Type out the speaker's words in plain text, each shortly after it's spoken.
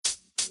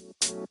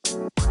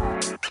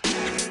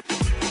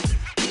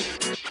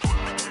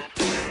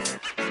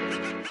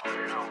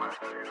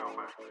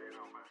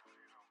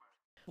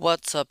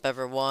What's up,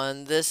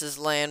 everyone? This is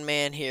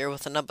Landman here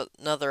with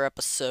another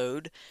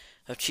episode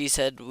of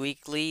Cheesehead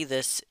Weekly.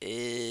 This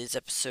is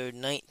episode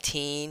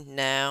 19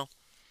 now,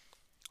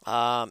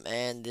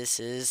 and this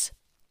is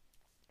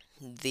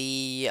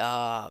the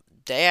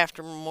day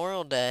after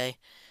Memorial Day.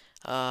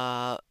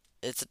 Uh,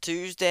 it's a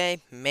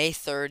Tuesday, May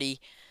 30,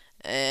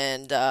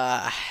 and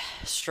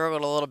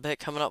struggled a little bit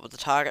coming up with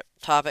the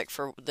topic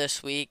for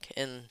this week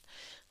in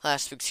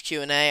last week's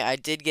Q&A. I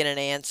did get an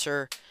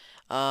answer.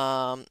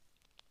 Um,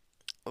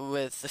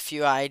 with a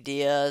few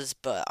ideas,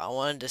 but I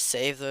wanted to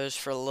save those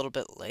for a little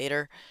bit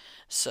later.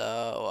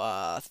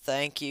 So,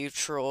 thank you,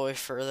 Troy,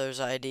 for those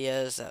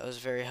ideas. That was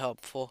very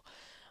helpful.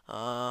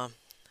 Um,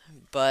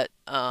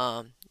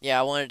 yeah,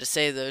 I wanted to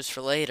save those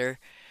for later.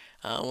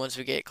 Once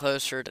we get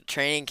closer to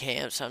training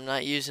camp, so I'm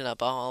not using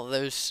up all of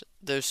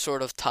those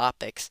sort of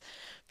topics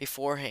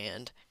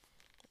beforehand.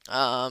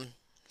 Um,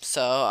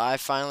 so I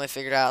finally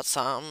figured out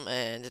something,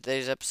 and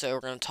today's episode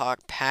we're going to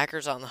talk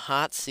Packers on the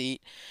hot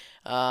seat.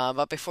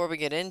 But before we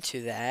get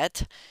into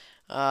that,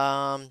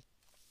 um,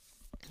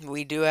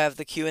 we do have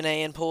the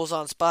Q&A and polls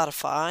on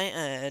Spotify,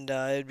 and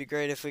it'd be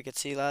great if we could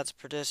see lots of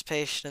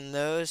participation in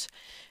those,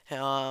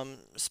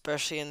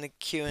 especially in the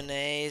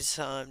Q&As.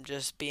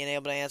 Just being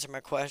able to answer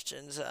my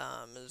questions. It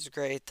was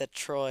great that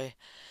Troy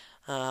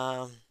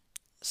um,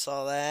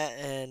 saw that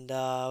and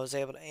was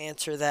able to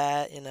answer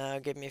that.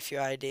 Give me a few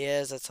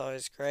ideas. That's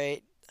always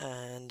great.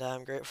 And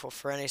I'm grateful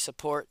for any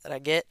support that I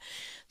get.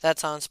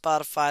 That's on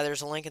Spotify.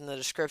 There's a link in the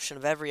description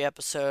of every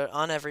episode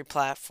on every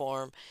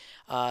platform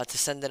to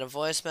send in a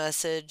voice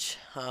message.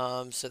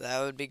 So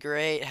that would be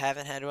great.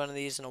 Haven't had one of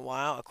these in a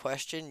while. A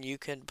question. You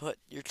can put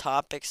your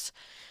topics,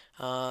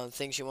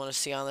 things you want to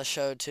see on the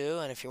show too.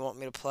 And if you want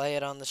me to play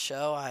it on the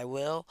show, I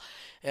will.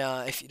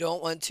 If you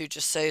don't want to,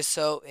 just say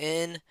so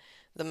in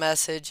the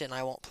message and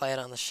I won't play it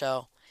on the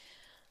show.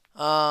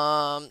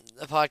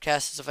 The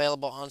podcast is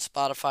available on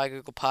Spotify,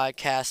 Google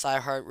Podcasts,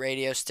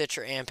 iHeartRadio,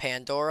 Stitcher, and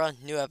Pandora.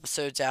 New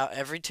episodes out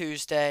every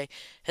Tuesday.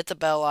 Hit the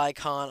bell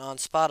icon on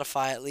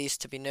Spotify at least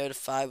to be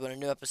notified when a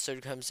new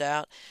episode comes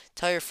out.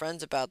 Tell your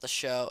friends about the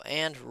show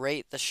and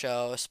rate the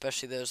show,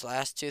 especially those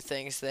last two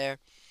things there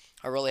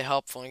are really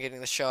helpful in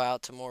getting the show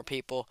out to more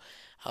people,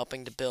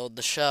 helping to build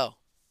the show.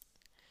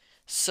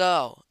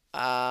 So,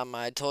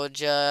 I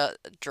told you,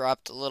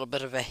 dropped a little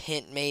bit of a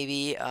hint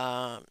maybe.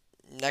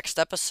 Next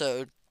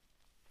episode,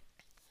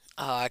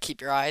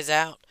 keep your eyes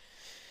out.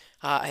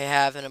 I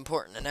have an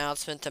important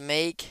announcement to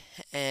make,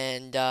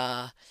 and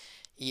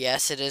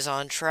yes, it is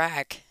on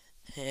track,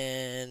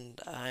 and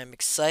I'm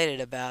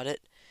excited about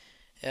it.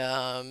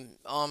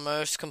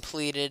 Almost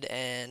completed,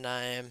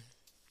 and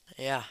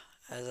yeah,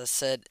 as I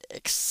said,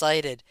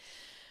 excited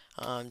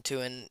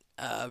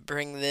to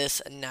bring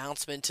this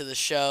announcement to the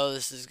show.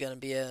 This is going to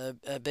be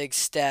a big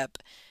step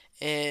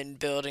in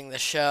building the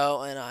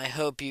show, and I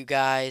hope you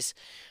guys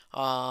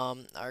are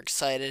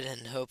excited,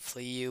 and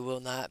hopefully you will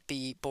not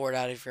be bored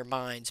out of your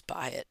minds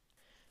by it.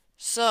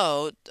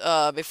 So,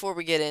 before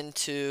we get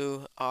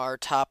into our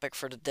topic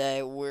for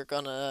today, we're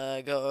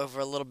gonna go over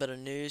a little bit of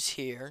news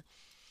here.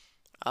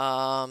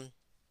 Um,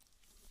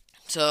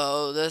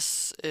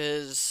 this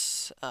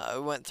is we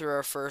went through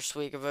our first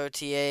week of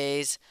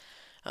OTAs.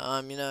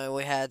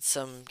 We had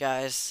some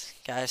guys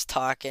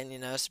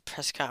talking, some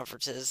press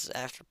conferences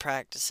after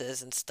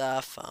practices and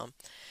stuff.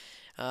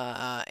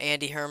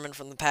 Andy Herman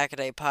from the Pack a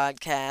Day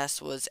podcast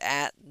was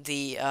at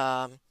the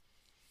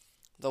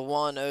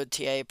one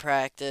OTA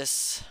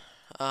practice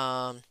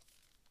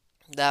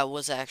that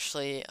was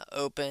actually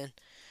open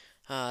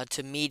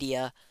to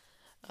media,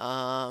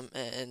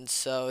 and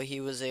so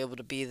he was able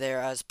to be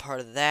there as part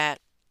of that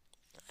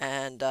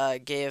and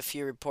gave a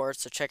few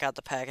reports. So check out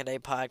the Pack a Day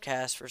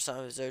podcast for some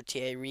of his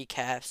OTA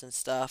recaps and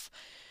stuff.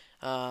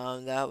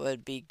 That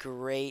would be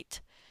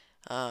great.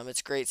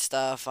 It's great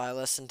stuff. I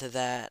listened to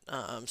that.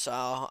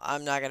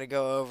 I'm not going to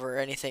go over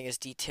anything as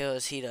detailed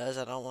as he does.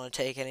 I don't want to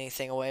take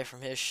anything away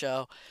from his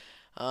show.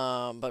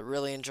 But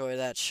really enjoy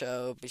that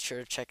show. Be sure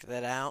to check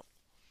that out.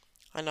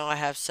 I know I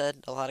have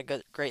said a lot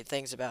of great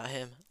things about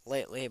him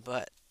lately,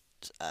 but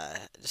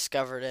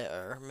discovered it,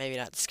 or maybe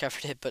not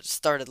discovered it, but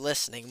started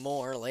listening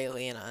more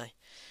lately, and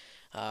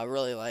I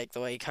really like the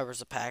way he covers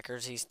the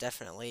Packers. He's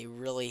definitely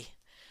really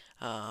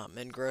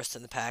engrossed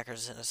in the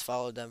Packers and has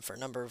followed them for a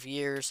number of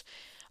years.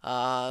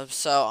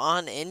 So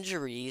on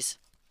injuries,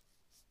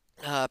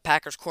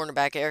 Packers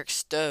cornerback Eric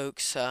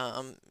Stokes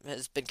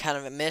has been kind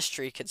of a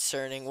mystery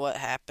concerning what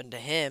happened to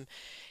him.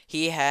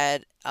 He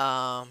had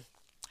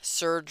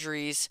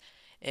surgeries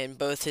in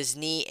both his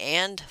knee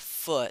and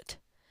foot,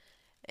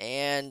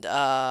 and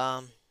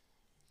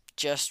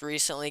just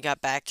recently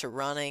got back to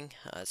running.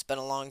 It's been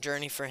a long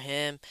journey for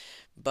him,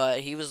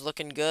 but he was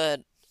looking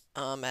good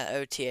at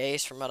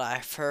OTAs from what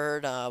I've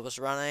heard. Was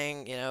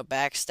running,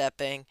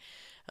 backstepping.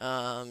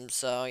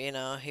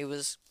 He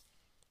was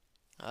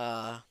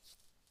uh,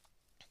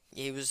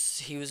 he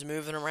was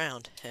moving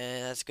around,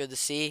 and that's good to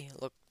see.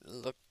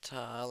 looked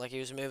like he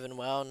was moving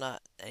well,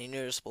 not any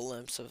noticeable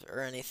limps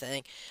or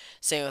anything.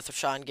 Same with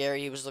Rashawn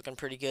Gary, he was looking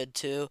pretty good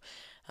too.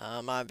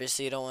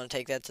 Obviously, you don't want to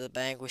take that to the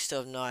bank. We still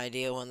have no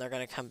idea when they're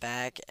going to come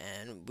back,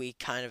 and we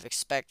kind of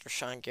expect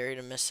Rashawn Gary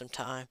to miss some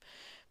time.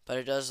 But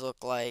it does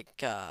look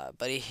like,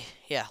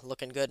 yeah,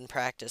 looking good in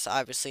practice.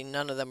 Obviously,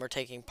 none of them are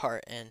taking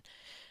part in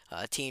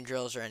team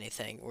drills or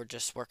anything. We're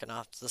just working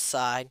off to the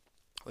side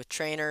with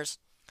trainers.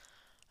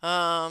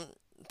 Um,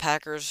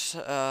 Packers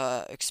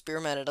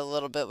experimented a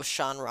little bit with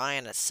Sean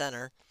Ryan at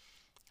center,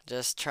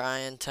 just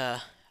trying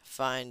to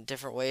find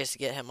different ways to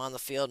get him on the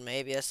field.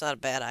 Maybe that's not a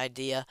bad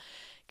idea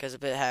because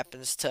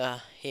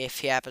if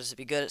he happens to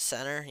be good at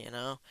center,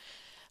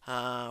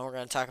 we're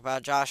going to talk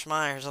about Josh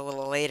Myers a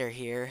little later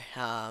here.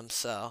 Um,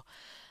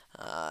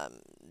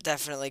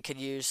 Definitely could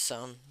use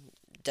some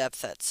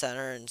depth at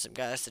center and some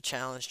guys to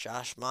challenge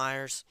Josh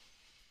Myers.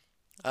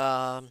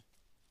 Um,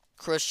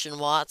 Christian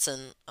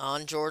Watson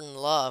on Jordan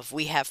Love.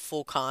 We have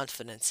full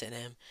confidence in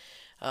him.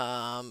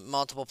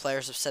 Multiple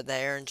players have said that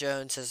Aaron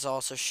Jones has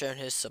also shown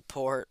his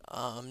support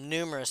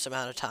numerous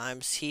amount of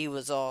times. He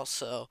was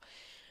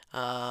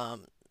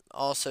um,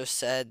 also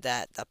said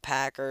that the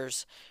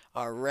Packers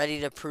are ready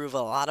to prove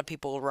a lot of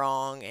people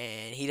wrong,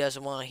 and he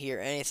doesn't want to hear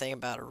anything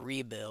about a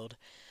rebuild.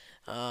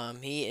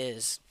 He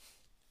is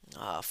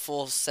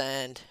full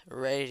send,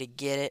 ready to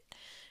get it,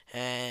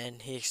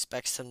 and he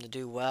expects them to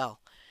do well.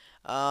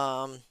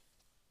 Um,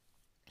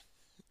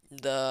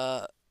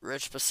 the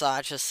Rich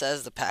Bisaccia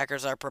says the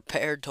Packers are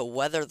prepared to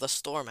weather the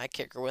storm at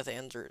kicker with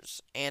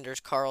Anders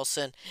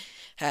Carlson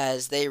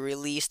as they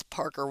released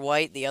Parker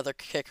White, the other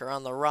kicker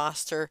on the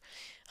roster.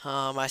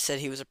 I said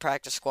he was a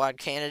practice squad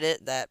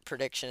candidate. That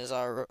prediction is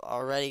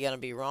already going to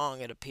be wrong,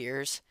 it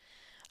appears.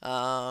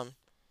 Um,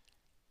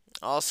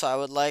 Also, I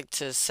would like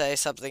to say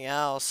something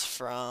else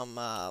from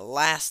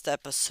last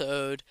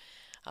episode,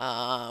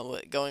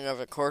 going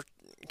over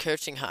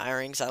coaching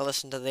hirings. I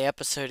listened to the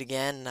episode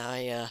again,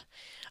 and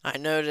I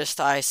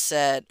noticed I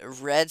said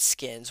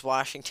Redskins,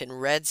 Washington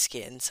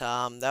Redskins.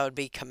 That would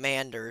be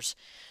Commanders.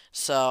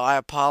 So I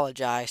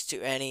apologize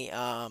to any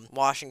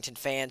Washington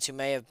fans who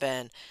may have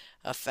been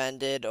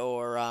offended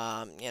or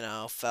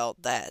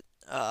felt that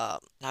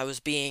I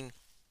was being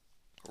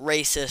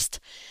racist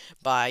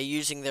by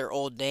using their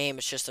old name.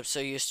 It's just I'm so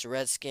used to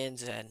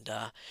Redskins, and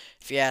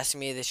if you ask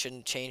me, they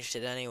shouldn't have changed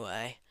it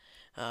anyway.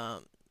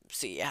 Um,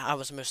 See, yeah, I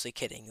was mostly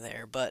kidding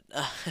there, but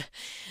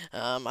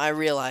I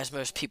realize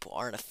most people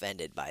aren't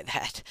offended by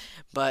that.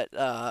 But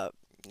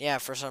yeah,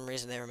 for some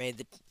reason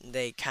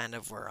they kind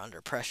of were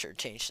under pressure to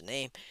change the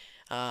name.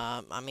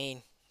 I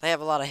mean, they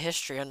have a lot of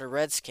history under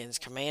Redskins.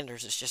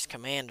 Commanders is just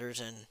Commanders,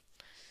 and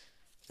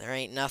there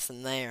ain't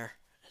nothing there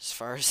as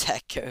far as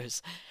that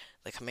goes.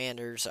 The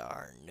Commanders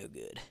are no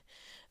good.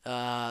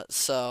 I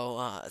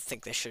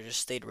think they should have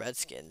just stayed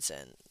Redskins,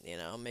 and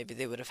maybe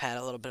they would have had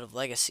a little bit of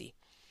legacy.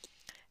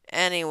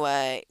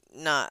 Anyway,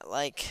 not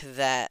like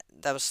that.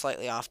 That was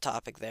slightly off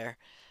topic there.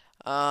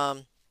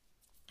 Um,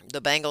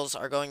 the Bengals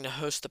are going to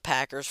host the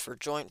Packers for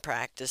joint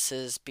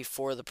practices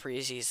before the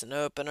preseason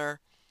opener.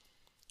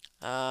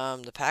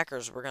 The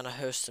Packers were going to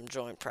host some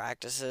joint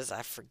practices.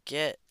 I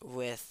forget who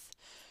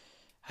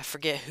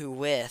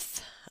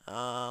with.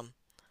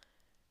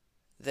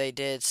 They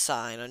did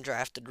sign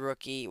undrafted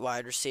rookie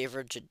wide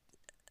receiver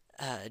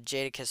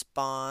Jadakiss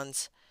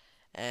Bonds,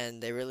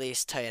 and they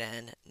released tight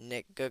end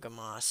Nick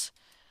Guggemos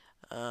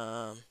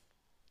um,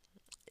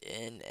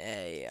 in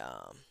a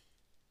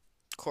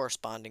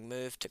corresponding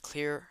move to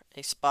clear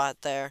a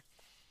spot there.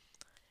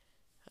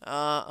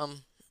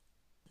 Um,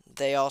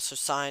 they also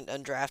signed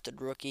undrafted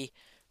rookie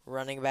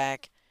running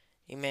back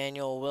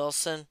Emmanuel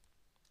Wilson,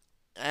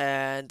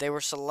 and they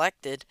were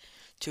selected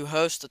to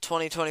host the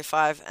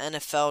 2025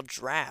 NFL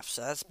Draft.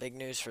 So that's big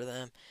news for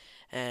them,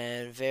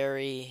 and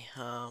very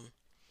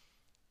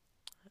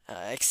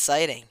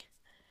exciting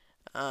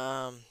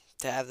to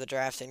have the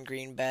draft in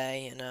Green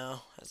Bay.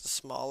 As a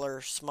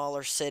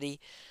smaller city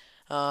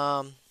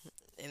um,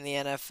 in the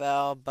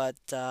NFL, but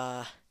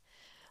a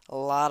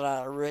lot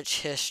of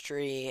rich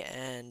history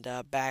and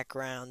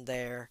background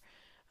there.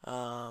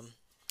 Um,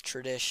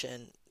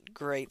 Tradition,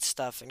 great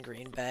stuff in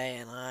Green Bay,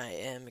 and I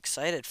am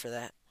excited for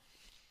that.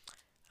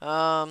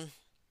 Um,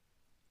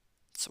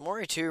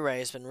 Samori Toure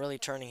has been really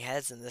turning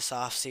heads in this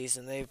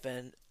offseason. They've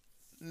been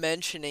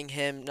mentioning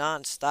him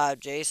nonstop.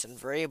 Jason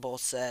Vrabel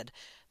said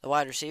the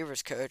wide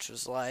receivers coach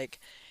was like,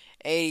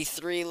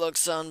 83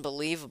 looks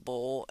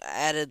unbelievable.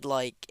 Added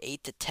like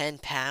 8 to 10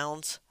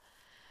 pounds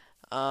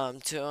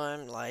to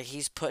him. Like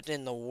he's putting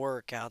in the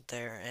work out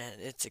there,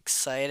 and it's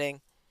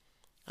exciting.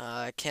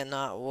 I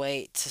cannot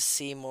wait to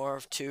see more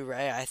of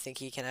Toure. I think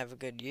he can have a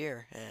good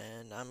year,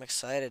 and I'm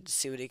excited to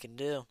see what he can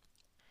do.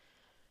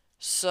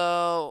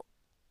 So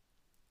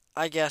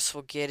I guess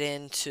we'll get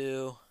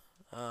into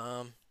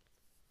um,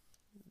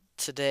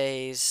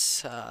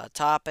 today's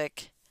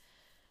topic.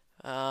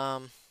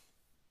 Um,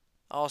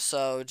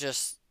 Also,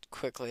 just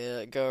quickly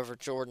to go over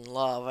Jordan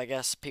Love. I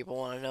guess people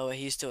want to know what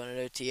he's doing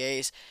at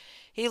OTAs.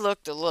 He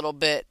looked a little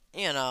bit,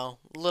 a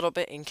little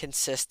bit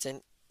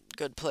inconsistent.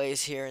 Good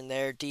plays here and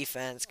there.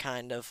 Defense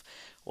kind of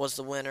was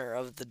the winner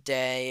of the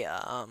day,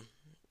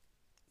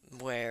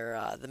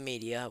 where the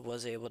media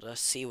was able to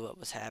see what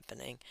was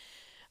happening.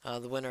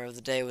 The winner of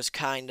the day was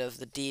kind of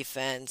the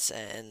defense,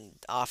 and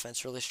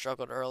offense really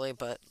struggled early,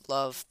 but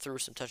Love threw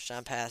some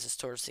touchdown passes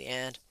towards the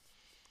end.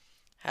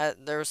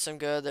 There was some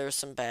good, there was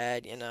some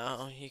bad.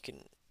 You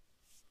can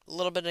a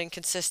little bit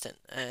inconsistent,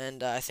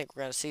 and I think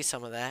we're going to see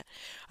some of that.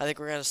 I think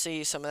we're going to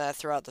see some of that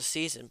throughout the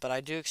season, but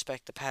I do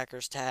expect the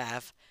Packers to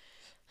have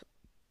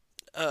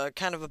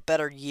kind of a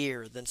better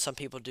year than some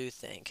people do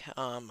think.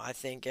 I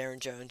think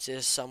Aaron Jones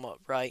is somewhat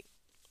right,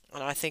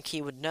 and I think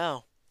he would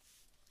know,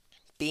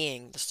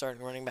 being the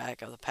starting running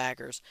back of the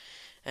Packers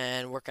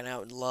and working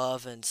out with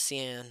Love and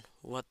seeing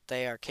what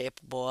they are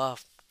capable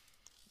of.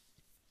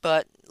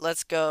 But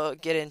let's go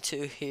get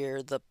into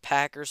here the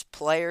Packers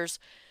players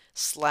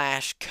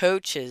slash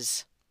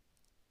coaches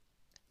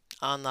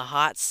on the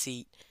hot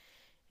seat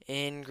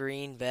in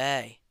Green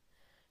Bay.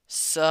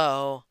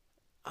 So,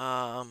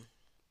 um,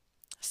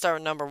 start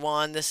with number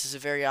one. This is a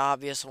very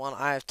obvious one.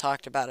 I have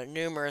talked about it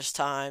numerous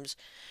times.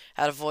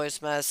 Had a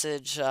voice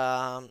message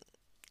from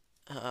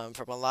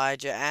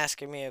Elijah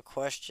asking me a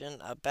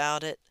question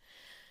about it,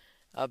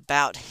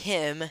 about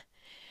him.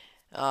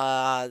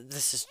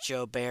 This is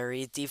Joe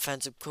Barry,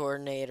 defensive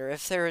coordinator.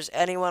 If there is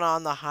anyone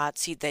on the hot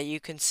seat that you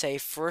can say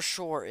for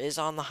sure is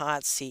on the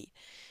hot seat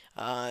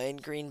in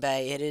Green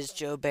Bay, it is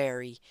Joe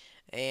Barry.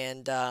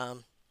 And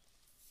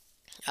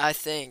I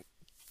think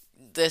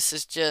this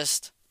is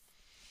just,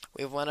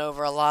 we've went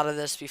over a lot of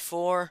this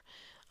before,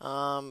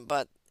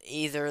 but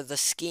either the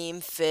scheme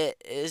fit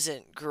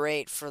isn't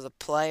great for the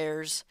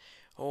players,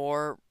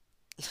 or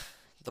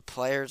the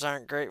players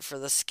aren't great for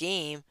the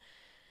scheme.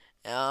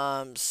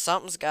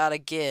 Something's got to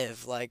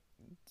give. Like,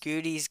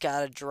 Goody's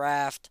got to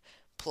draft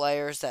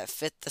players that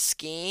fit the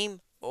scheme,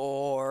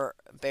 or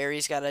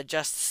Barry's got to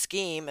adjust the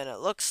scheme. And it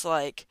looks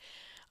like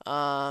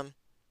um,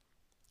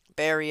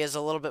 Barry is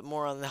a little bit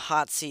more on the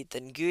hot seat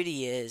than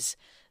Goody is.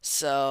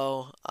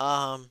 So,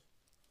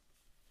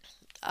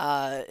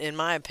 in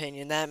my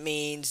opinion, that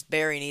means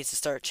Barry needs to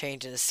start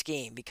changing the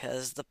scheme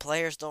because the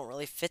players don't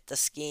really fit the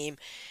scheme.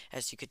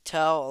 As you could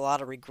tell, a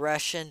lot of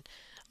regression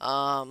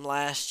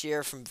last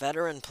year from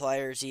veteran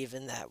players,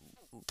 even that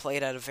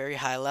played at a very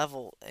high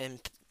level in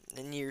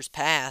years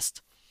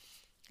past,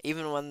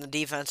 even when the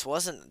defense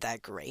wasn't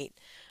that great.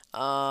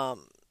 I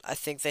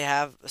think they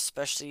have,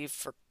 especially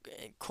for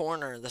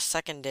corner, the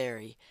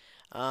secondary.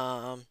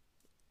 Um,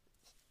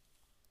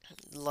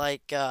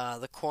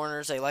 the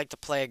corners, they like to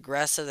play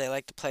aggressive. They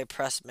like to play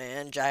press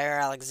man. Jair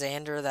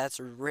Alexander, that's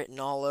written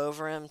all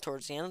over him.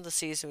 Towards the end of the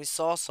season, we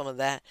saw some of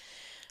that.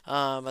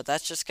 But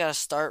that's just got to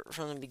start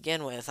from the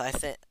begin with.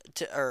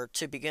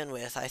 To begin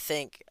with, I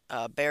think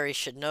Barry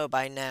should know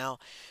by now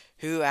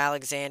who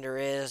Alexander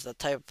is, the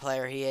type of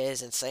player he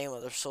is, and same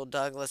with Russell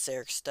Douglas,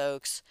 Eric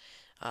Stokes.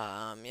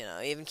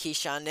 Even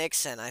Keyshawn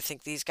Nixon. I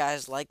think these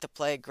guys like to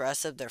play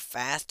aggressive. They're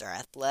fast. They're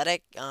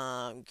athletic.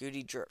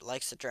 Goody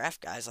likes to draft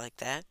guys like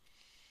that.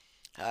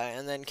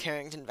 And then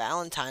Carrington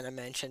Valentine, I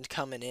mentioned,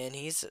 coming in.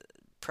 He's a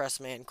press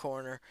man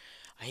corner.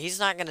 He's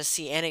not going to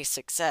see any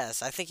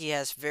success. I think he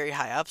has very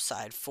high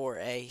upside for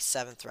a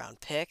seventh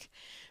round pick,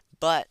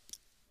 but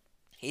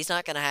he's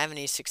not going to have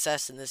any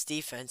success in this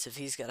defense if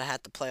he's going to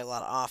have to play a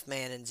lot of off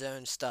man and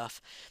zone stuff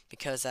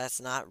because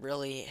that's not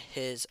really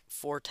his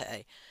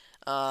forte.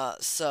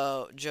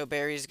 So Joe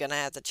Barry's going to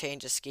have to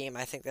change the scheme.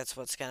 I think that's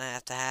what's going to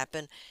have to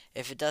happen.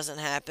 If it doesn't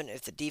happen,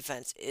 if the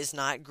defense is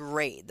not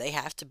great, they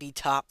have to be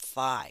top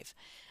five,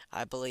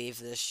 I believe,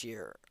 this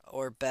year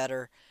or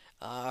better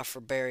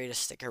for Barry to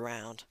stick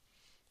around.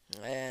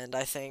 And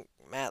I think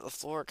Matt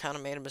LaFleur kind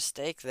of made a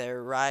mistake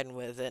there riding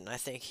with it, and I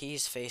think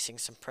he's facing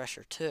some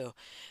pressure too,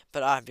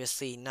 but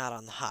obviously not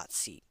on the hot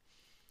seat.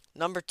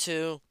 Number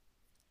two,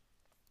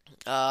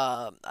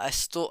 I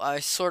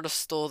sort of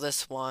stole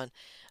this one.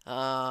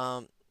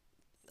 Um,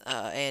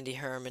 Andy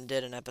Herman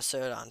did an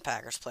episode on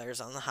Packers players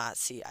on the hot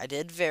seat. I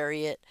did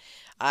vary it.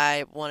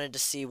 I wanted to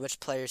see which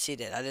players he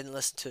did. I didn't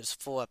listen to his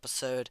full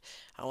episode.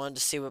 I wanted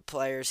to see what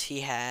players he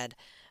had,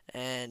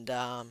 and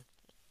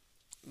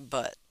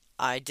but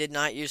I did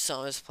not use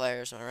some of his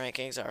players. My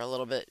rankings are a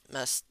little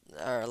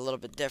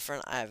bit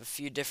different. I have a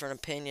few different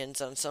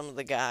opinions on some of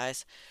the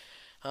guys.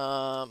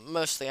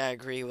 Mostly I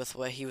agree with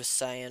what he was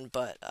saying,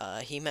 but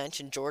he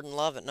mentioned Jordan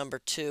Love at number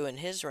two in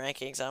his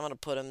rankings. I'm going to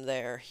put him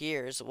there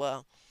here as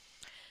well.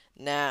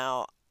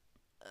 Now,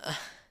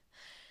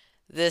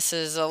 this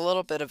is a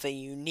little bit of a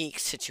unique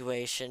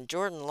situation.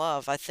 Jordan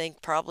Love, I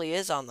think, probably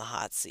is on the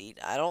hot seat.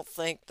 I don't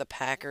think the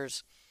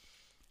Packers.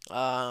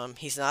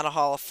 He's not a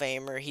Hall of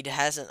Famer. He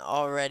hasn't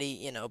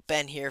already,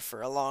 been here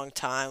for a long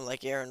time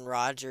like Aaron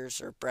Rodgers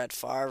or Brett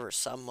Favre or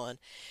someone.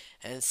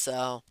 And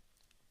so,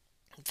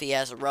 if he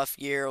has a rough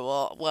year,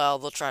 well,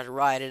 they'll try to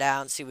ride it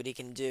out and see what he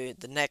can do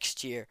the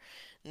next year.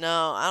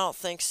 No, I don't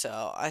think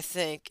so. I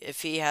think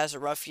if he has a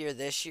rough year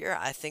this year,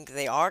 I think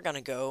they are going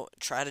to go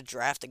try to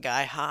draft a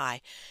guy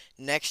high.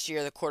 Next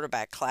year, the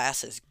quarterback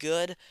class is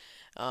good.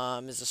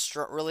 Is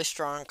a really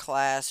strong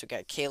class. We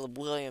got Caleb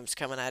Williams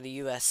coming out of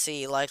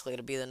USC, likely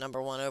to be the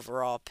number one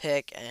overall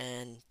pick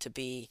and to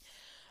be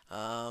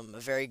a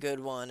very good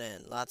one,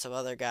 and lots of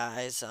other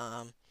guys.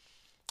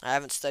 I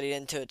haven't studied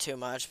into it too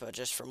much, but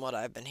just from what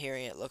I've been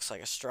hearing, it looks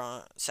like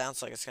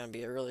sounds like it's going to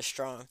be a really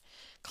strong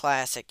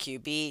class at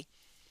QB.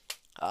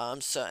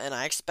 And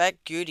I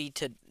expect Goody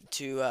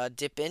to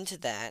dip into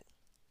that.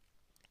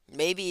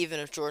 Maybe even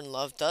if Jordan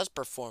Love does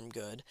perform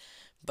good,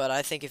 but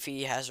I think if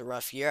he has a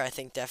rough year, I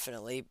think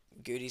definitely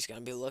Goody's going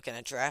to be looking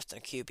at drafting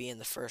a QB in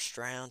the first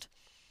round.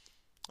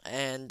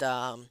 And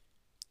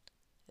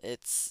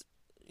it's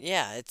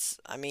it's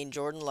I mean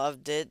Jordan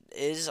Love did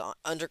is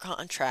under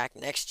contract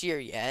next year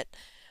yet.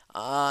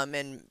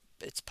 And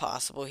it's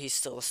possible he's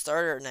still a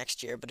starter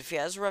next year, but if he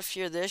has a rough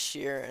year this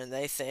year and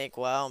they think,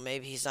 well,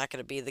 maybe he's not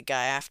going to be the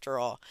guy after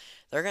all,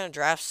 they're going to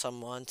draft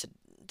someone to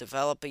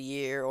develop a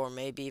year or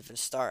maybe even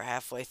start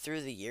halfway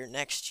through the year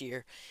next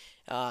year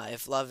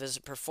if Love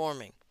isn't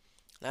performing.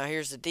 Now,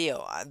 here's the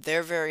deal.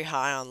 They're very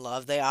high on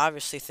Love. They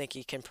obviously think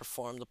he can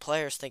perform. The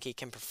players think he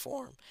can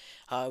perform.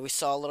 We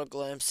saw a little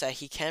glimpse that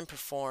he can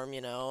perform,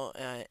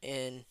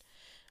 in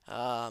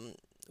um,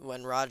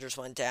 when Rodgers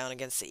went down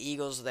against the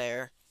Eagles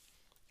there.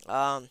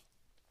 Um,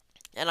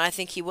 and I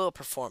think he will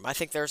perform. I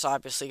think there's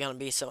obviously going to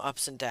be some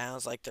ups and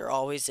downs, like there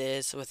always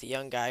is with a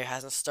young guy who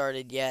hasn't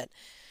started yet.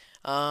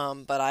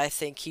 But I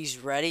think he's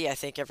ready. I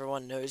think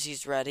everyone knows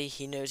he's ready.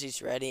 He knows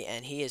he's ready,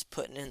 and he is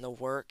putting in the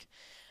work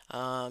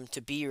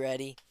to be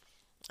ready.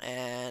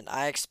 And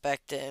I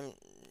expect him,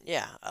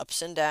 yeah,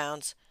 ups and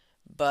downs,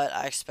 but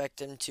I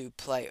expect him to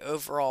play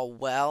overall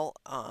well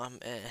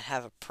and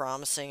have a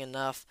promising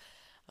enough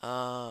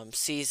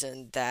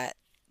season that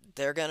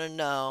they're going to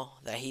know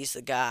that he's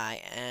the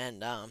guy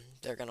and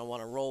they're going to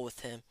want to roll with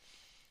him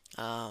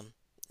um,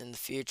 in the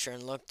future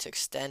and look to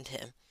extend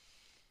him.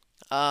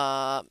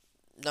 Uh,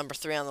 Number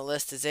three on the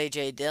list is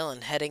A.J.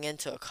 Dillon heading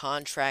into a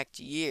contract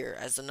year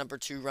as the number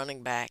two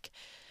running back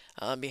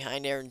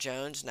behind Aaron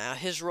Jones. Now,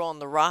 his role on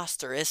the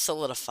roster is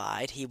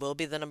solidified. He will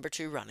be the number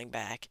two running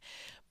back,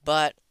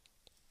 but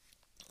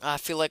I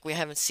feel like we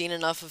haven't seen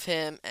enough of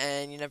him,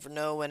 and you never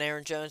know when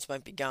Aaron Jones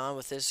might be gone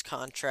with his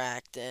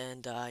contract,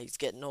 and he's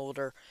getting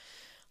older.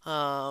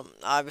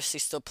 Obviously,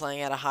 still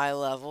playing at a high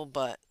level,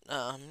 but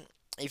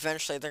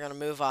eventually they're going to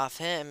move off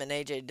him, and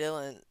A.J.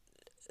 Dillon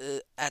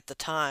at the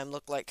time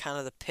looked like kind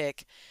of the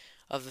pick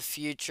of the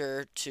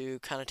future to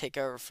kind of take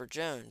over for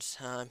Jones.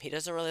 He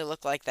doesn't really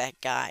look like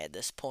that guy at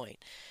this point.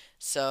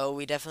 So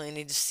we definitely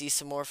need to see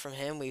some more from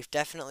him. We've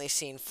definitely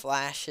seen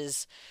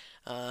flashes.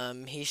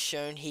 He's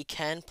shown he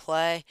can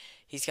play.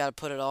 He's got to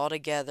put it all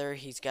together.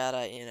 He's got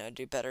to,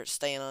 do better at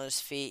staying on his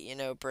feet,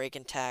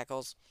 breaking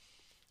tackles.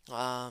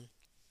 Um,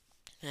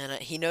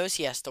 and he knows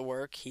he has to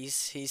work. He's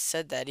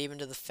said that even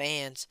to the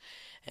fans,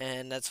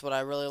 and that's what I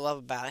really love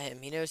about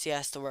him. He knows he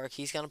has to work.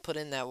 He's gonna put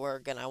in that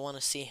work, and I want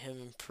to see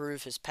him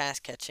improve his pass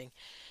catching,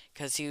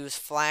 because he was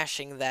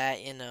flashing that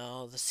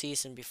the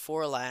season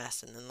before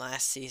last, and then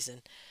last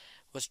season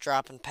was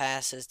dropping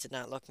passes, did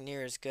not look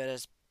near as good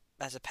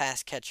as a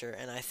pass catcher.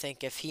 And I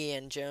think if he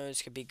and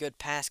Jones could be good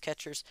pass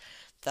catchers,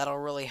 that'll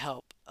really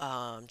help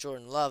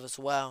Jordan Love as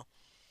well.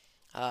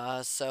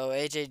 So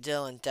A.J.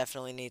 Dillon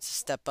definitely needs to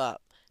step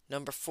up.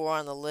 Number four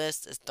on the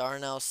list is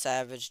Darnell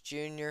Savage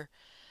Jr.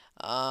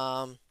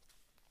 Um,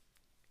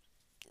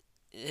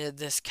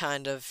 this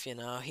kind of,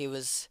 he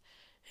was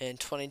in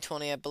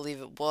 2020, I believe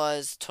it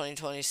was,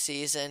 2020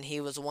 season. He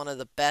was one of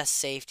the best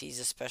safeties,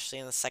 especially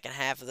in the second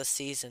half of the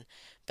season.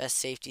 Best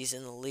safeties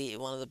in the league,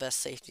 one of the best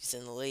safeties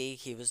in the league.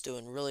 He was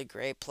doing really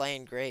great,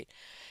 playing great.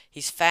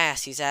 He's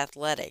fast, he's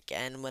athletic,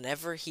 and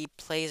whenever he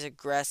plays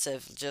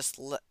aggressive, just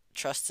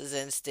trust his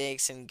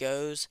instincts and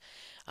goes.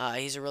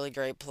 He's a really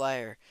great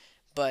player.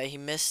 But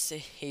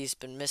he's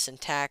been missing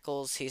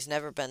tackles. He's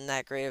never been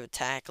that great of a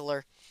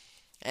tackler,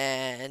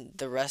 and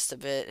the rest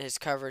of it, his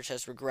coverage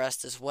has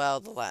regressed as well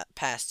the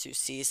past two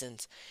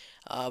seasons.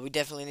 We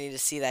definitely need to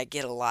see that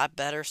get a lot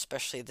better,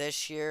 especially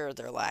this year.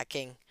 They're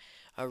lacking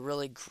a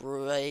really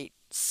great,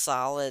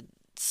 solid,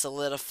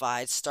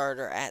 solidified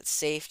starter at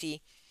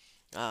safety.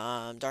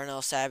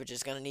 Darnell Savage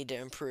is going to need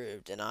to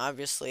improve, and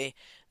obviously,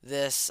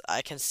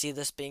 I can see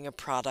this being a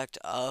product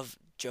of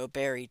Joe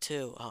Barry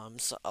too.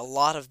 So a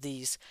lot of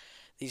these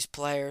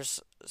players,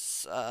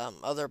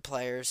 other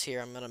players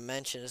here I'm going to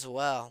mention as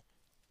well,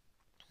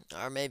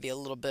 are maybe a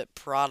little bit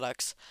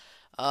products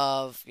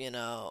of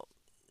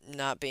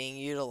not being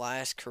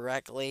utilized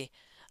correctly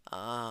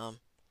um,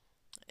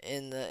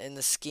 in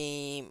the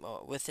scheme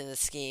or within the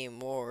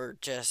scheme, or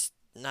just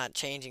not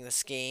changing the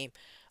scheme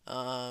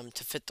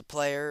to fit the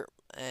player.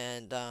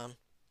 And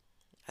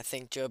I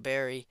think Joe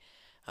Barry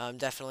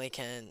definitely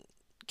can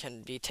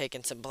be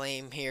taking some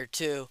blame here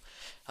too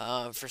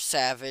for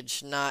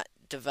Savage not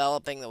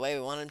developing the way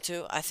we want him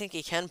to. I think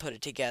he can put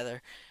it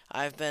together.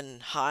 I've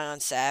been high on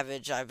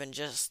Savage. I've been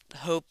just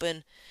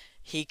hoping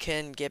he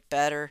can get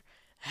better,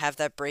 have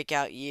that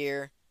breakout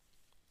year,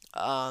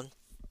 um,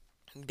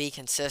 be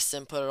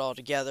consistent, put it all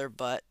together.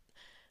 But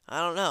I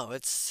don't know.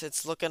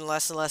 It's looking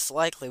less and less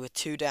likely with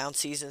two down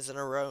seasons in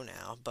a row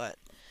now. But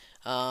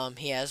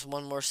he has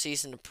one more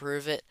season to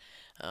prove it.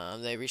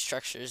 They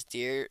restructured his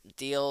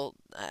deal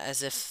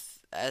as if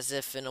as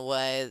if in a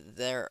way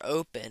they're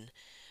open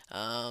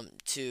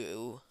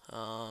to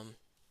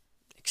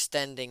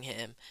extending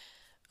him.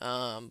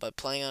 But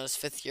playing on his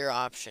fifth year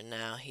option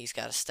now, he's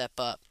got to step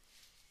up.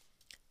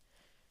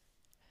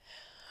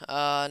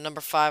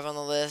 Number five on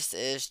the list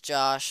is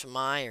Josh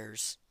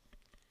Myers,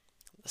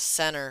 the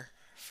center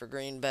for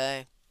Green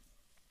Bay.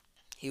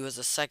 He was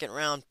a second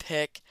round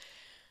pick.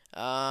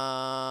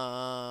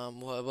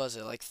 What was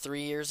it, like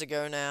 3 years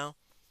ago now?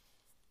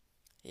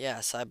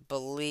 Yes, I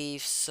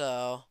believe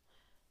so.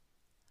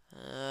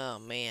 Oh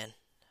man,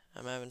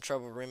 I'm having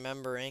trouble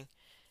remembering.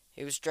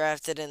 He was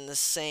drafted in the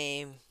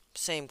same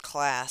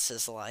class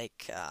as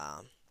like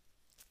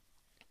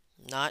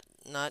not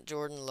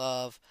Jordan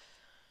Love,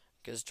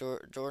 because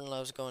Jordan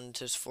Love's going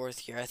into his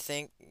fourth year. I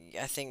think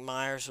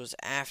Myers was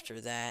after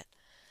that,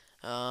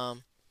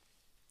 um,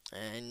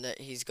 and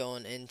that he's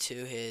going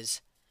into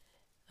his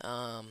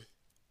um,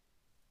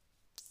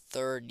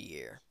 third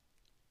year.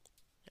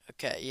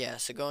 Okay, yeah,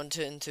 so going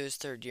into his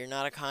third year,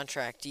 not a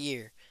contract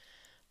year,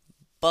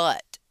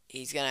 but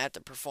he's gonna have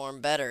to perform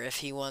better if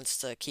he wants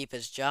to keep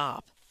his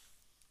job.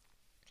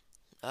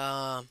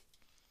 Um,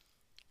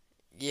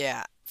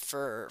 yeah,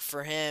 for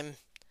him,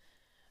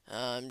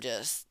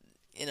 just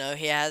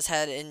he has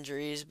had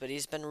injuries, but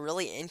he's been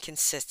really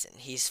inconsistent.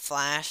 He's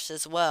flashed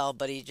as well,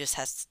 but he just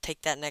has to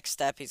take that next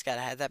step. He's got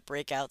to have that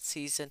breakout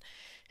season,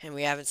 and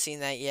we haven't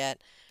seen that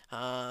yet.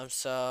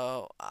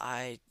 So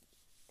I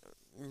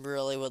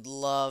really would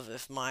love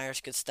if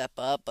Myers could step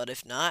up, but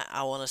if not,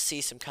 I want to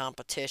see some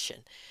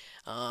competition.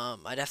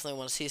 I definitely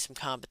want to see some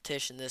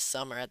competition this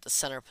summer at the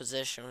center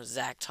position with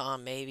Zach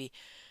Tom, maybe.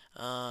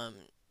 Um,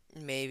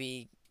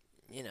 maybe,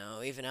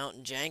 even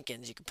Elton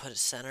Jenkins, you could put at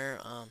center.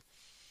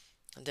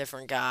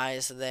 Different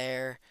guys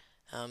there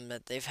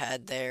that they've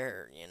had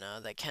there,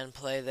 that can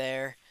play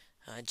there.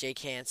 Jake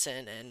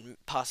Hansen and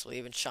possibly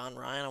even Sean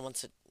Ryan.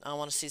 I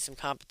want to see some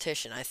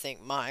competition. I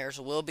think Myers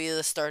will be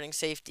the starting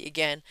safety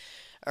again,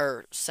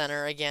 or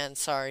center again.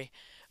 Sorry,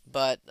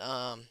 but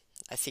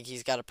I think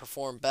he's got to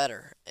perform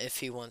better if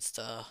he wants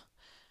to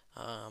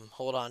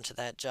hold on to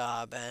that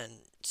job and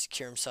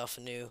secure himself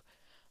a new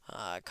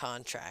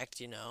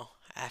contract.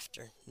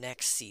 After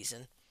next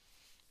season.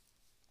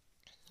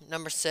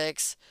 Number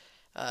six,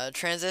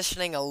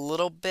 transitioning a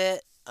little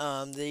bit.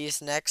 These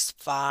next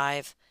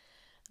five,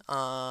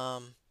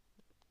 um,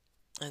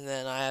 and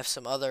then I have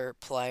some other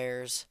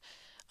players,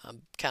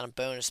 kind of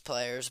bonus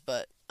players,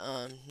 but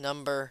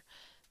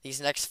these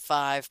next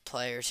five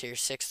players here,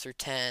 6 through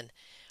 10,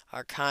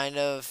 are kind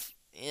of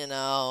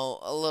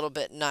a little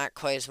bit not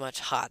quite as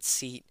much hot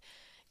seat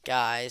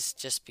guys,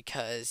 just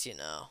because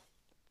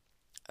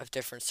of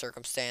different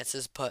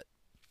circumstances. But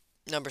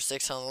number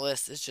six on the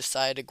list is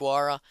Josiah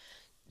DeGuara.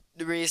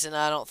 The reason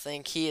I don't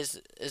think he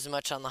is as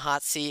much on the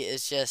hot seat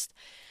is just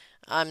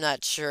I'm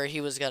not sure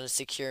he was going to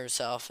secure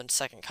himself a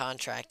second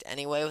contract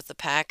anyway with the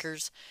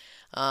Packers.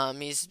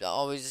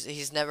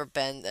 He's never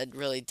been a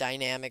really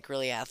dynamic,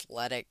 really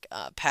athletic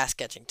pass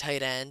catching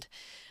tight end.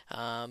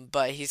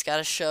 But he's got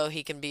to show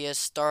he can be a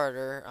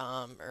starter,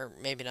 or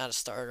maybe not a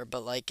starter,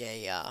 but like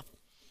a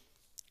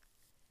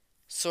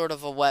sort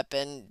of a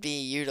weapon, be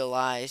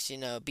utilized,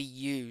 be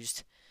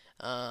used,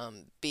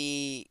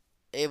 be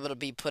able to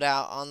be put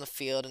out on the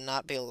field and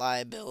not be a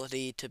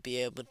liability, to be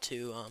able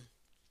to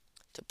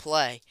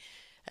play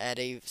at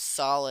a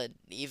solid,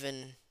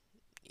 even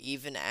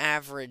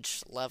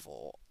average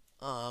level,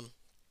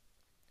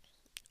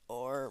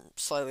 or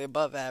slightly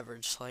above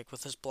average, like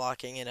with his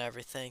blocking and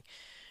everything.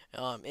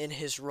 In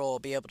his role,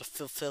 be able to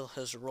fulfill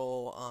his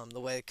role the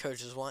way the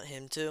coaches want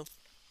him to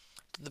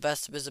the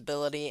best of his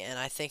ability, and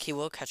I think he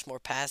will catch more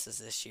passes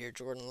this year.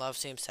 Jordan Love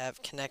seems to have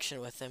a connection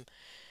with him,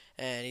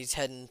 and he's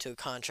heading into a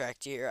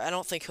contract year. I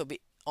don't think he'll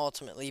be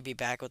ultimately be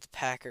back with the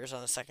Packers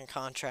on a second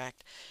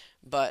contract,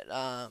 but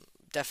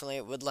definitely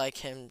would like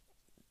him.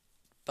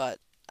 But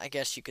I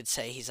guess you could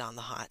say he's on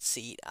the hot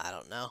seat. I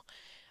don't know.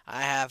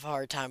 I have a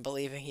hard time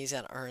believing he's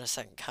gonna earn a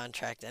second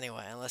contract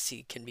anyway, unless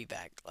he can be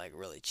back like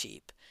really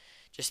cheap,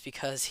 just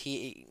because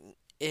he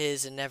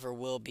is and never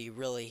will be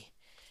really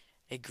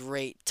a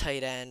great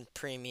tight end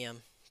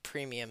premium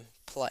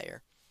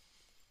player.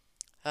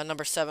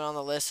 Number seven on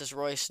the list is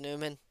Royce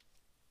Newman.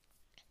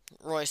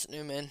 Royce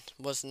Newman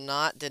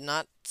did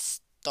not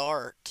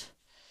start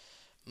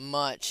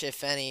much,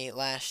 if any,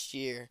 last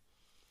year.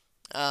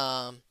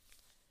 Um,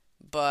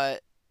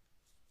 but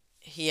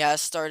he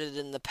has started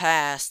in the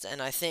past,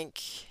 and I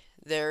think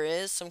there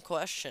is some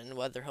question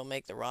whether he'll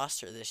make the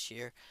roster this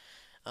year.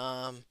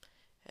 Um,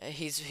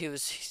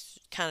 he's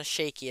kind of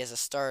shaky as a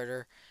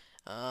starter.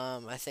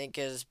 I think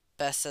as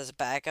best as a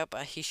backup,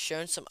 he's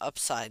shown some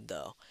upside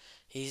though.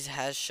 He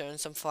has shown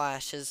some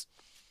flashes.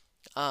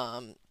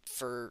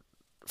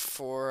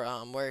 For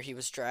where he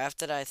was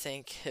drafted, I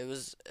think it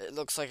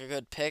looks like a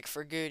good pick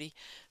for Goody.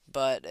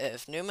 But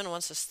if Newman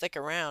wants to stick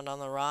around on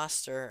the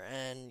roster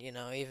and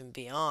even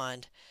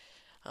beyond,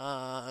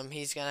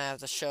 he's gonna have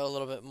to show a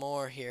little bit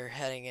more here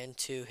heading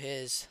into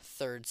his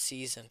third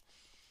season.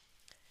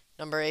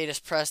 Number eight is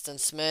Preston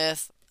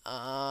Smith.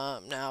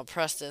 Now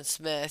Preston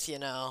Smith,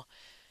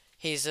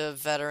 He's a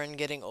veteran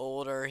getting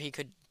older. He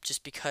could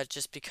just be cut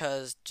just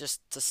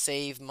to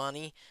save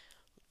money.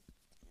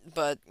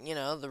 But,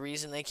 the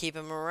reason they keep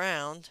him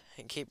around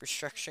and keep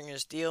restructuring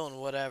his deal and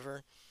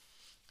whatever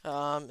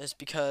is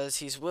because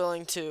he's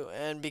willing to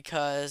and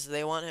because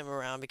they want him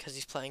around because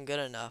he's playing good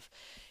enough.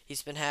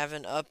 He's been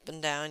having up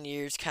and down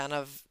years, kind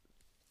of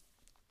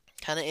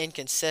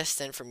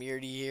inconsistent from year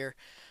to year.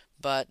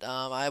 But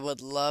I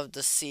would love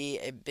to see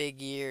a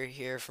big year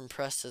here from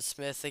Preston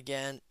Smith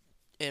again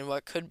in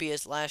what could be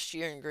his last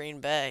year in Green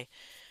Bay,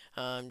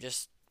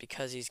 just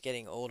because he's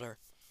getting older.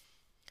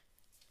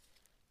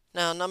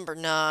 Now, number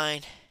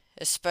nine,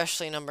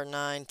 especially number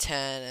 9,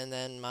 10, and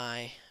then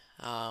my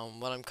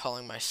what I'm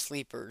calling my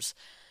sleepers.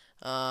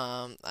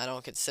 I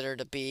don't consider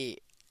to be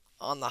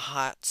on the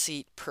hot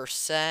seat per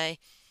se,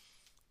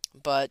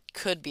 but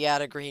could be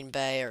out of Green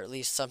Bay, or at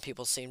least some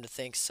people seem to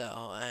think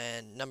so.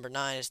 And number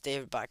 9 is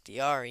David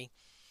Bakhtiari.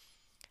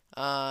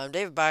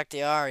 David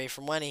Bakhtiari,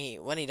 from when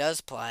he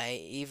does play,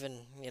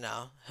 even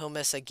he'll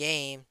miss a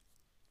game,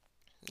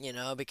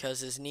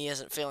 because his knee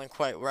isn't feeling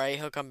quite right.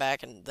 He'll come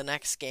back in the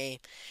next game,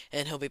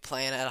 and he'll be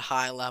playing at a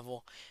high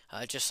level,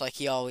 just like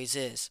he always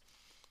is.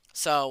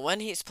 So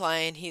when he's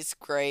playing, he's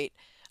great.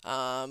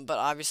 But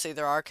obviously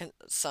there are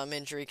some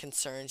injury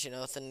concerns,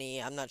 with the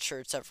knee. I'm not sure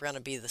it's ever going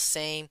to be the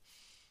same.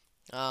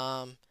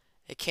 Um,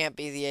 it can't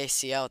be the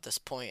ACL at this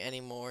point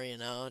anymore,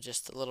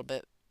 just a little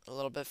bit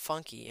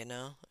funky,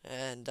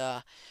 and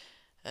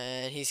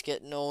he's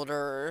getting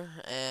older,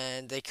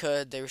 and they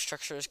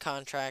restructure his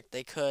contract.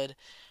 They could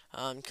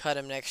cut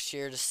him next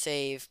year to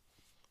save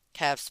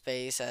cap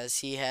space, as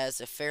he has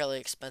a fairly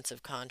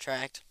expensive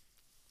contract.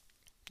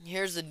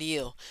 Here's the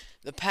deal: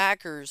 the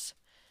Packers.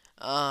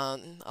 A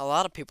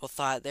lot of people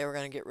thought they were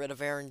going to get rid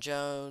of Aaron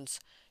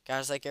Jones,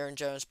 guys like Aaron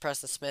Jones,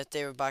 Preston Smith,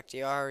 David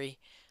Bakhtiari,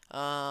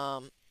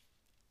 um,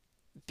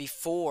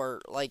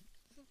 before like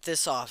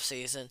this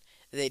offseason.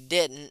 They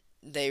didn't.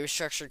 They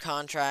restructured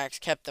contracts,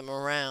 kept them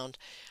around.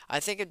 I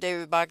think if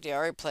David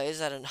Bakhtiari plays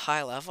at a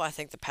high level, I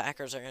think the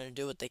Packers are going to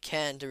do what they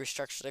can to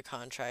restructure the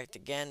contract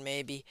again,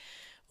 maybe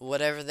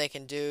whatever they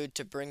can do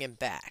to bring him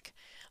back.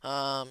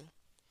 Um,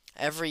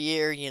 every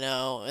year,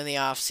 in the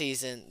off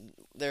season,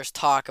 there's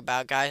talk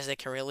about guys they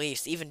can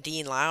release. Even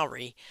Dean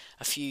Lowry,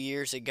 a few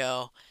years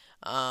ago,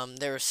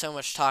 there was so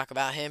much talk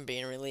about him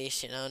being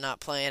released. Not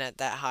playing at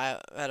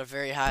a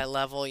very high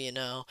level.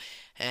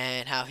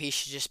 And how he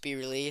should just be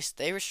released.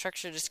 They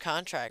restructured his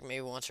contract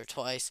maybe once or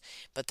twice,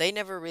 but they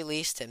never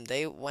released him.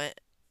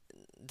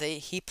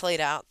 He played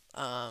out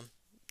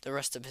the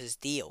rest of his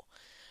deal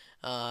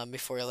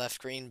before he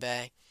left Green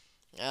Bay.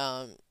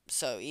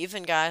 So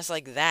even guys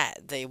like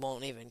that, they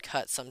won't even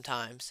cut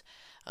sometimes.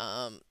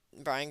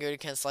 Brian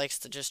Gutekunst likes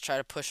to just try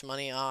to push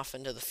money off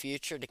into the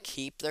future to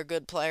keep their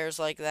good players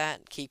like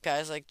that, keep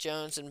guys like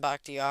Jones and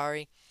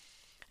Bakhtiari,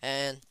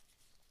 and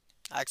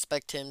I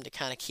expect him to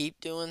kind of keep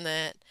doing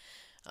that.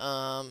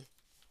 Um,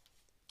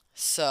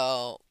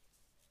 so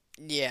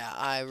yeah,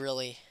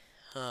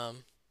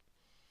 um,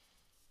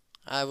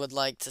 I would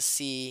like to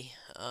see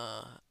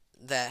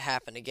that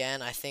happen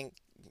again. I think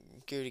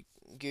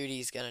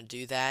Goody's gonna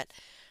do that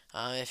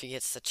if he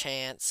gets the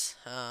chance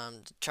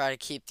to try to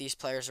keep these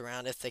players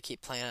around if they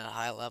keep playing at a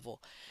high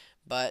level.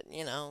 But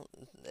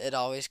it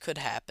always could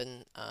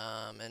happen,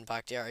 and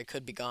Bakhtiari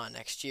could be gone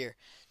next year,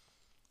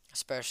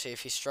 especially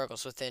if he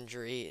struggles with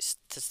injuries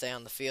to stay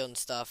on the field and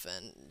stuff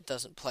and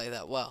doesn't play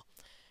that well.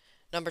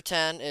 Number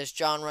 10 is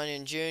John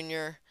Runyon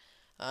Jr.,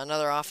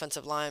 another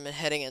offensive lineman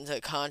heading into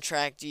a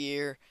contract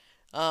year.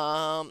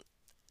 Um,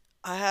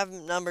 I have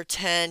number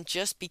 10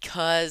 just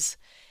because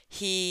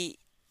he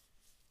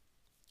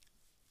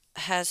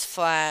has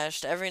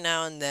flashed. Every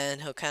now and then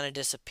he'll kind of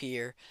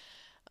disappear.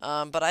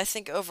 But I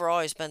think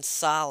overall he's been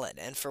solid,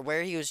 and for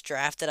where he was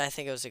drafted, I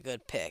think it was a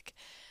good pick.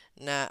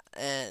 Not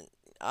and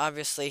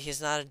obviously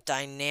he's not a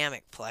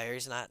dynamic player.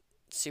 He's not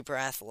super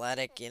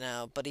athletic,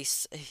 but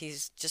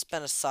he's just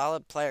been a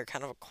solid player,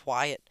 kind of a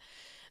quiet.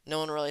 No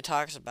one really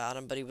talks about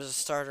him, but he was a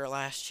starter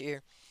last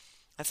year.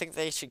 I think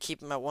they should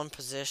keep him at one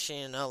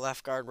position,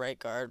 left guard, right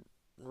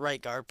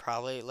guard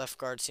probably. Left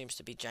guard seems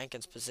to be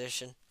Jenkins'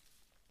 position,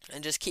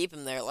 and just keep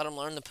him there. Let him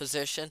learn the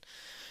position,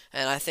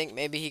 and I think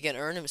maybe he can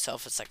earn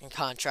himself a second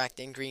contract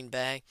in Green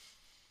Bay.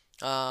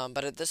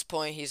 But at this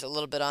point, he's a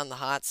little bit on the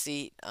hot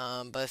seat.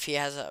 But if he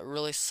has a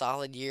really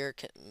solid year,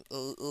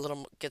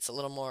 gets a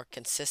little more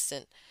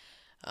consistent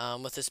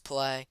with his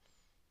play,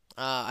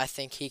 I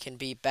think he can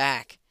be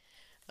back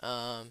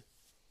um,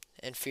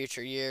 in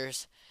future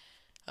years.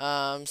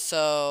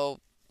 So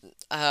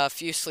a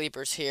few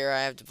sleepers here.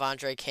 I have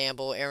Devondre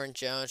Campbell, Aaron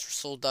Jones,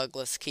 Rasul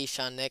Douglas,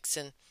 Keyshawn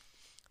Nixon.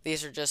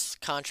 These are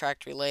just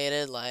contract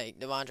related. Like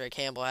Devondre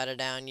Campbell had a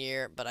down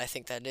year, but I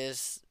think that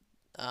is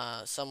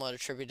somewhat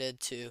attributed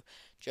to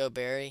Joe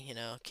Barry.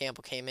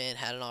 Campbell came in,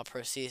 had an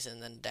all-pro season,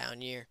 then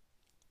down year.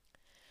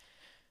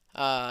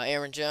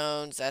 Aaron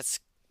Jones, that's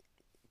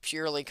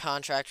purely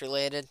contract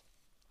related.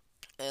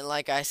 And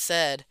like I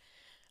said,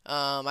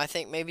 I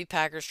think maybe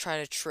Packers try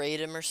to trade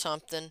him or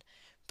something,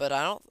 but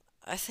I don't.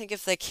 I think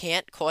if they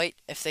can't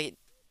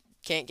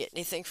get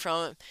anything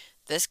from him,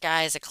 This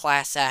guy is a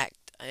class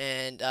act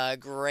and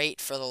great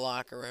for the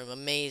locker room.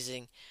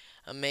 Amazing,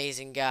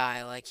 amazing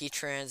guy. Like he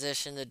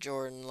transitioned to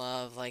Jordan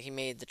Love. Like he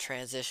made the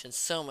transition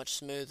so much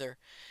smoother.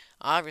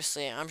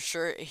 Obviously, I'm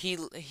sure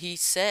he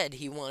said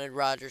he wanted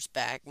Rodgers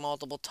back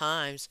multiple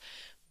times,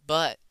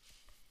 but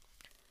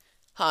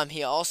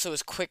he also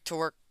is quick to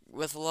work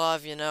with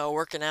Love.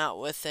 Working out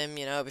with him.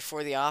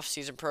 Before the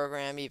offseason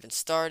program even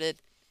started.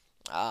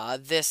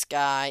 This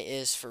guy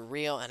is for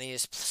real, and he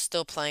is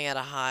still playing at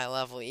a high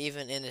level,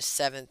 even in his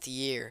seventh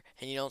year,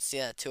 and you don't see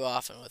that too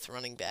often with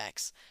running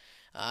backs.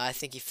 I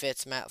think he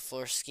fits Matt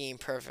LaFleur's scheme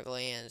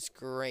perfectly, and it's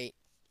great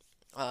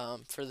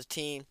for the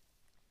team.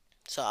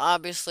 So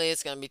obviously,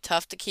 it's going to be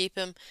tough to keep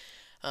him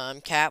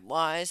cap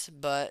wise,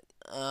 but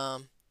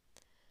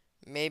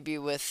maybe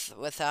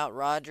without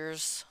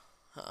Rodgers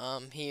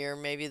here,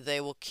 maybe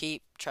they will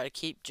try to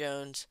keep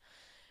Jones,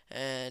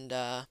 and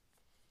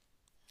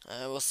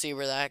we'll see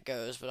where that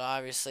goes, but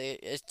obviously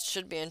it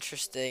should be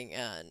interesting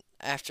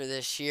after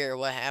this year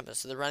what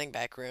happens to the running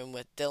back room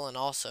with Dillon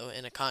also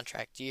in a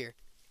contract year.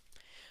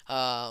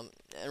 And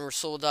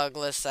Rasul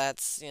Douglas,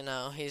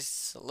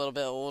 he's a little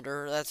bit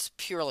older. That's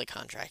purely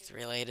contract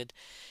related.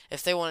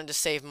 If they wanted to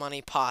save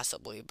money,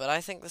 possibly. But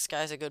I think this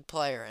guy's a good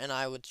player, and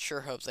I would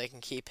sure hope they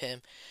can keep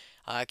him.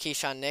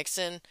 Keyshawn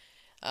Nixon,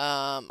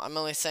 I'm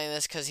only saying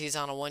this because he's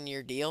on a 1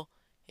 year deal.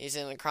 He's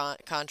in a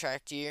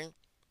contract year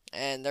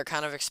and they're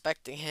kind of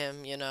expecting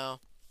him,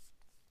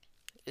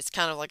 it's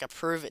kind of like a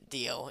prove it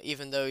deal,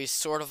 even though he's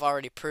sort of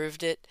already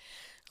proved it.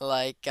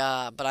 But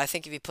I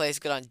think if he plays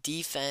good on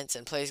defense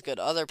and plays good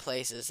other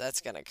places,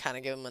 that's gonna kind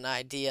of give him an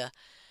idea,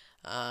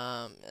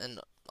 and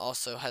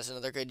also has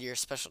another good year of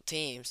special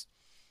teams.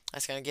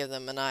 That's gonna give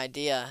them an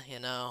idea,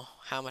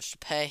 how much to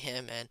pay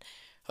him, and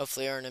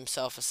hopefully earn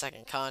himself a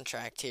second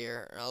contract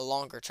here, a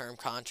longer term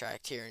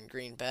contract here in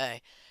Green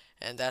Bay,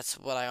 and that's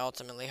what I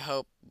ultimately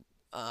hope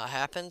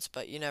happens,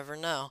 but you never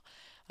know.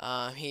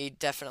 He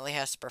definitely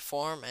has to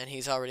perform, and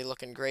he's already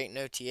looking great in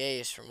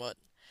OTAs from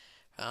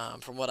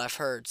what I've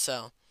heard.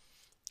 So,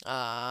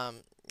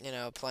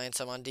 playing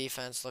some on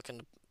defense,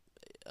 looking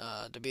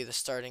to be the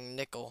starting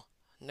nickel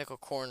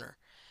corner.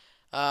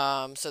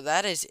 So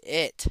that is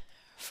it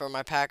for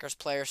my Packers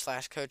players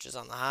slash coaches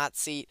on the hot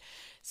seat.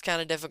 It's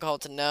kind of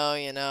difficult to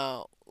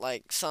know,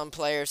 like some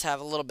players have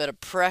a little bit of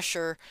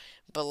pressure,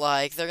 but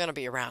like they're gonna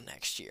be around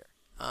next year.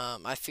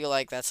 I feel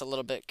like that's a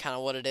little bit kind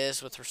of what it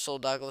is with Rasul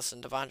Douglas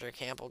and Devondre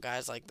Campbell,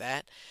 guys like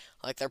that.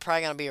 Like they're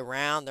probably gonna be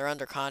around. They're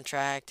under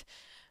contract.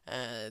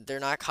 They're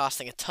not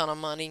costing a ton of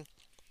money,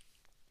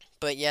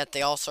 but yet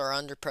they also are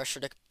under pressure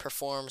to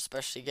perform,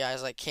 especially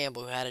guys like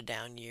Campbell who had a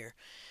down year.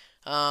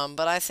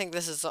 But I think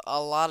this is a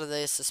lot of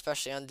this,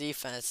 especially on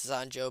defense, is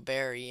on Joe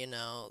Barry.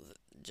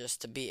 Just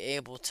to be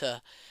able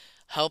to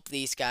help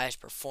these guys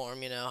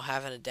perform.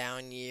 Having a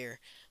down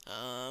year.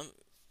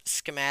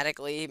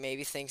 Schematically,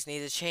 maybe things need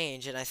to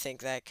change, and I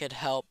think that could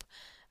help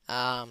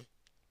um,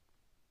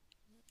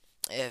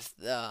 if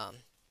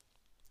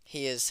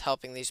he is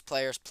helping these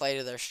players play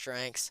to their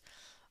strengths.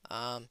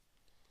 Um,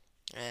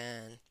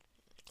 and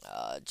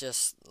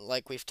just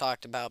like we've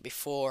talked about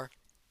before,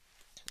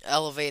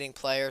 elevating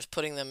players,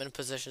 putting them in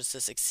positions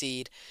to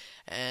succeed,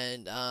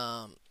 and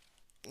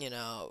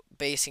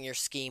basing your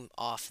scheme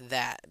off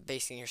that,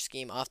 basing your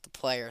scheme off the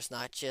players,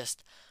 not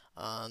just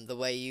the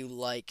way you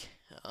like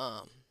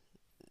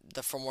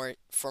the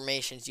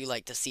formations you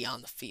like to see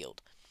on the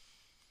field.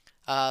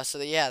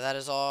 Yeah, that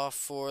is all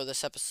for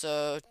this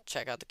episode.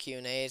 Check out the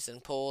Q&As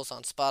and polls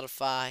on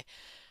Spotify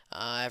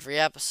every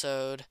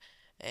episode.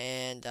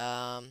 And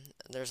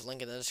there's a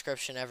link in the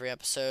description. Every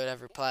episode,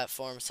 every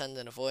platform. Send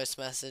in a voice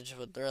message.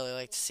 Would really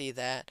like to see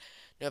that.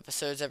 New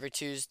episodes every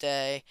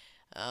Tuesday.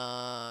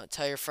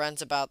 Tell your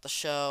friends about the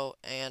show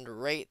and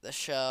rate the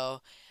show.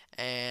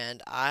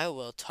 And I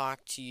will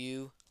talk to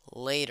you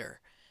later.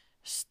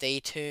 Stay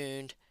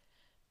tuned.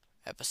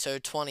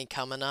 Episode 20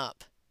 coming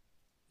up.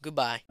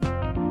 Goodbye.